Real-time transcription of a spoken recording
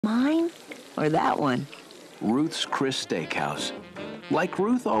Mine or that one? Ruth's Chris Steakhouse. Like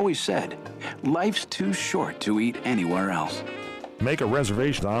Ruth always said, life's too short to eat anywhere else. Make a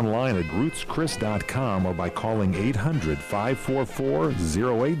reservation online at ruthschris.com or by calling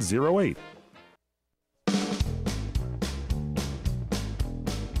 800-544-0808.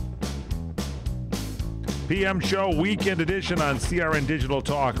 PM Show Weekend Edition on CRN Digital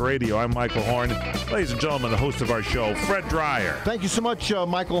Talk Radio. I'm Michael Horn. Ladies and gentlemen, the host of our show, Fred Dreyer. Thank you so much,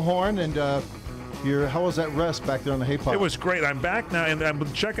 Michael Horn. And how was that rest back there on the hay pod? It was great. I'm back now, and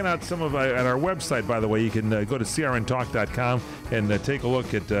I'm checking out some of at our website, by the way. You can go to crntalk.com and take a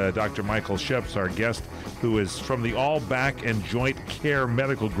look at Dr. Michael Sheps, our guest, who is from the All Back and Joint Care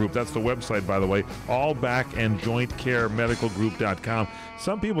Medical Group. That's the website, by the way, allbackandjointcaremedicalgroup.com.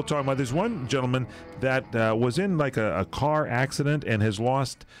 Some people talking about, there's one gentleman that was in like a car accident and has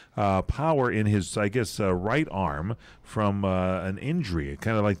lost power in his, I guess, right arm from an injury.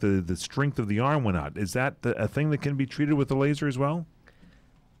 Kind of like the strength of the arm went out. Is that a thing that can be treated with the laser as well?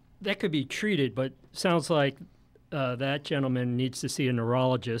 That could be treated, but sounds like that gentleman needs to see a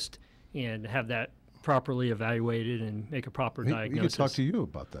neurologist and have that properly evaluated and make a proper diagnosis. He could talk to you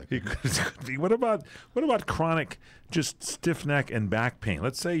about that. What about chronic just stiff neck and back pain?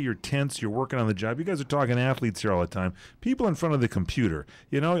 Let's say you're tense, you're working on the job. You guys are talking athletes here all the time. People in front of the computer.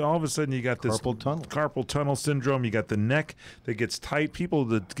 You know, all of a sudden you got this carpal tunnel syndrome. You got the neck that gets tight. People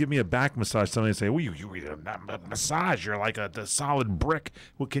that give me a back massage, somebody say, well, you not massage. You're like a solid brick.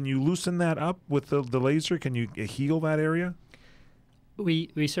 Well, can you loosen that up with the laser? Can you heal that area?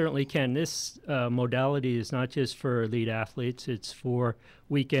 We certainly can. This modality is not just for elite athletes. It's for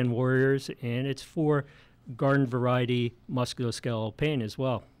weekend warriors, and it's for garden variety musculoskeletal pain as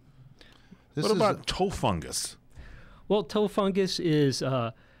well. What about toe fungus? Well, toe fungus is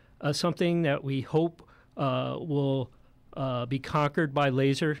something that we hope will be conquered by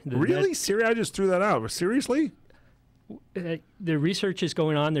laser. Really? I just threw that out. Seriously? The research is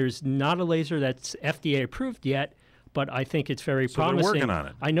going on. There's not a laser that's FDA approved yet, but I think it's very promising. They're working on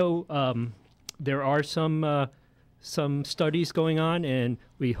it. I know there are some studies going on, and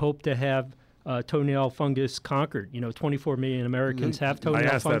we hope to have toenail fungus conquered. 24 million Americans have toenail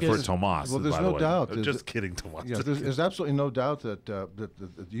fungus. I asked that for Tomas. Well, there's no doubt. Just kidding, Tomas. Yeah, there's absolutely no doubt that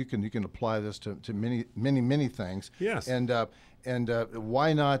you can apply this to many things. Yes. And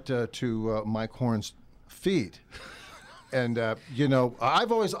why not to Mike Horn's feet? And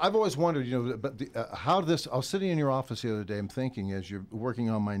I've always wondered, but how this. I was sitting in your office the other day. I'm thinking as you're working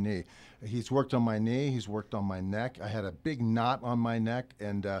on my knee. He's worked on my knee. He's worked on my neck. I had a big knot on my neck,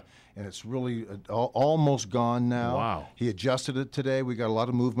 and it's really almost gone now. Wow. He adjusted it today. We got a lot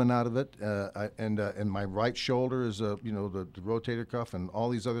of movement out of it, and my right shoulder is the rotator cuff and all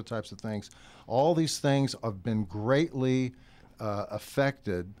these other types of things. All these things have been greatly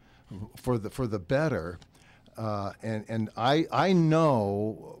affected for the better. And I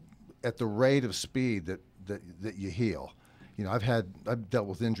know at the rate of speed that you heal. I've dealt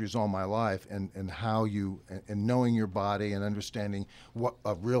with injuries all my life, and how and knowing your body and understanding what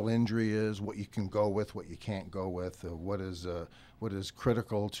a real injury is, what you can go with, what you can't go with, what is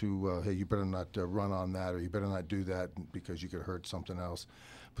critical to hey, you better not run on that, or you better not do that because you could hurt something else.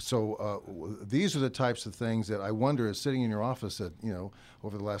 So these are the types of things that I wonder, is sitting in your office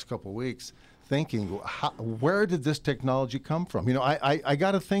over the last couple of weeks, thinking, where did this technology come from? I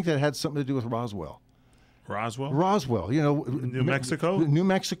got to think that it had something to do with Roswell. Roswell, New Mexico. New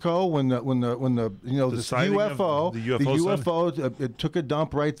Mexico, when the this UFO it took a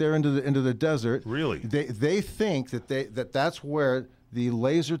dump right there into the desert. Really? They think that's where the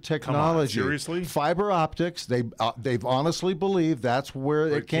laser technology, come on, seriously? Fiber optics, they've honestly believed that's where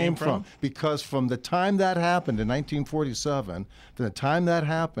it came from. Because from the time that happened in 1947, from the time that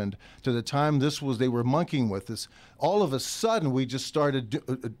happened to the time they were monkeying with this, all of a sudden we just started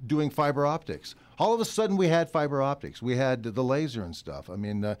doing fiber optics. All of a sudden we had fiber optics. We had the laser and stuff. I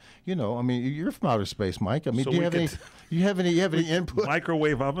mean, you're from outer space, Mike. I mean, so do you have any input?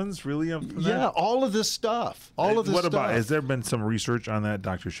 Microwave ovens, really? Yeah, all of this stuff. Has there been some research on that,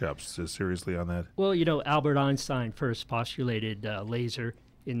 Dr. Sheps, seriously on that? Well, Albert Einstein first postulated laser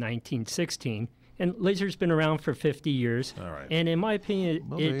in 1916, and laser's been around for 50 years. All right. And in my opinion,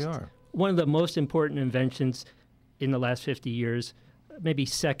 it's one of the most important inventions in the last 50 years, maybe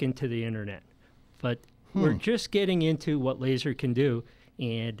second to the internet. But we're just getting into what laser can do,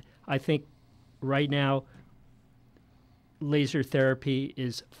 and I think right now laser therapy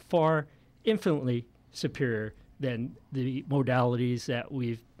is infinitely superior than the modalities that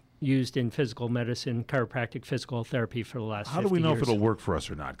we've used in physical medicine, chiropractic physical therapy for the last 50 years. How do we know if it'll work for us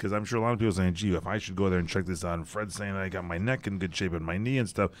or not? Because I'm sure a lot of people are saying, gee, if I should go there and check this out, and Fred's saying that I got my neck in good shape and my knee and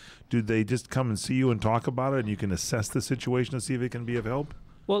stuff, do they just come and see you and talk about it and you can assess the situation to see if it can be of help?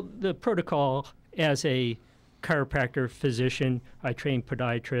 Well, the protocol as a chiropractor, physician, I train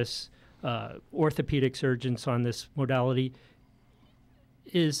podiatrists, orthopedic surgeons on this modality,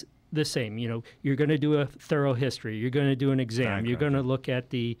 is the same. You know, you're going to do a thorough history. You're going to do an exam. You're going to look at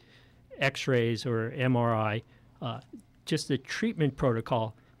the X-rays or MRI. Just the treatment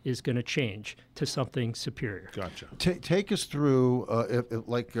protocol is going to change to something superior. Gotcha. Take us through,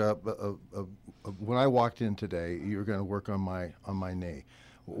 when I walked in today, you're going to work on my knee.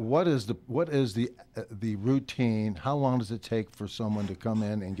 What is the routine? How long does it take for someone to come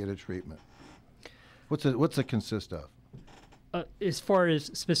in and get a treatment? What's it consist of? As far as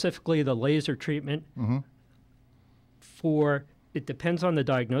specifically the laser treatment, it depends on the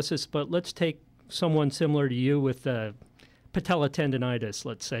diagnosis, but let's take someone similar to you with patella tendonitis,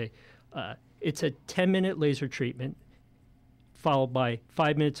 let's say. It's a 10-minute laser treatment followed by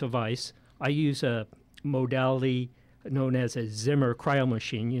 5 minutes of ice. I use a modality known as a Zimmer cryo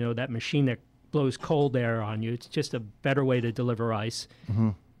machine, you know, that machine that blows cold air on you. It's just a better way to deliver ice,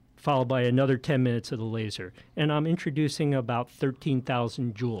 followed by another 10 minutes of the laser. And I'm introducing about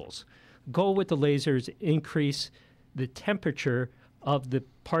 13,000 joules. Goal with the laser is increase the temperature of the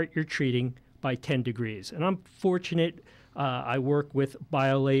part you're treating by 10 degrees. And I'm fortunate, I work with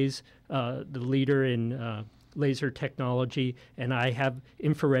BioLase, the leader in laser technology, and I have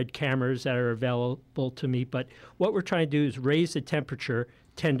infrared cameras that are available to me. But what we're trying to do is raise the temperature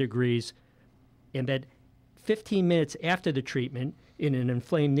 10 degrees, and then 15 minutes after the treatment in an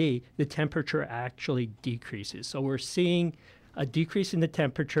inflamed knee, the temperature actually decreases. So we're seeing a decrease in the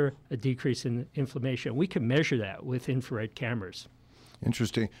temperature, a decrease in inflammation. We can measure that with infrared cameras.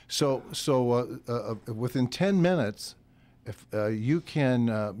 Interesting. So within 10 minutes, if you can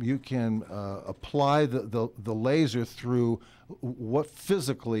apply the laser through what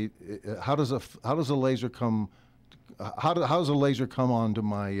physically, how does a laser come onto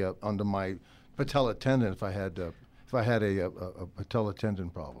my patella tendon if I had a patella tendon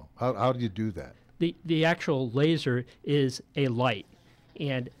problem? How do you do that? The actual laser is a light,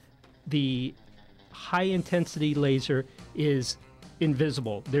 and the high intensity laser is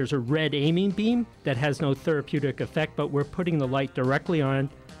invisible. There's a red aiming beam that has no therapeutic effect, but we're putting the light directly on,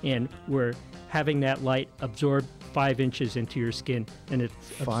 and we're having that light absorb 5 inches into your skin, and it's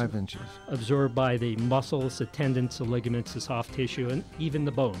 5 inches absorbed by the muscles, the tendons, the ligaments, the soft tissue, and even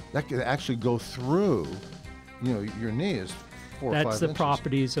the bone. That could actually go through, you know, your knee is 4 or 5 inches. That's the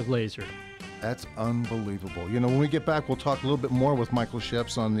properties of laser. That's unbelievable. You know, when we get back, we'll talk a little bit more with Michael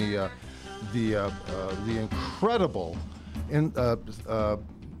Sheps on the incredible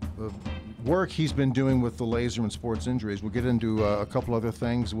work he's been doing with the laser and sports injuries. We'll get into a couple other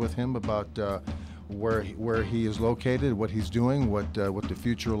things with him about where he is located, what he's doing, what the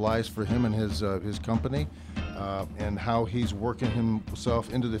future lies for him and his company, and how he's working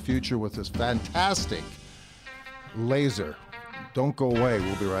himself into the future with this fantastic laser. Don't go away.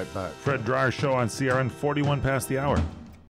 We'll be right back. Fred Dryer Show on CRN, 41 past the hour.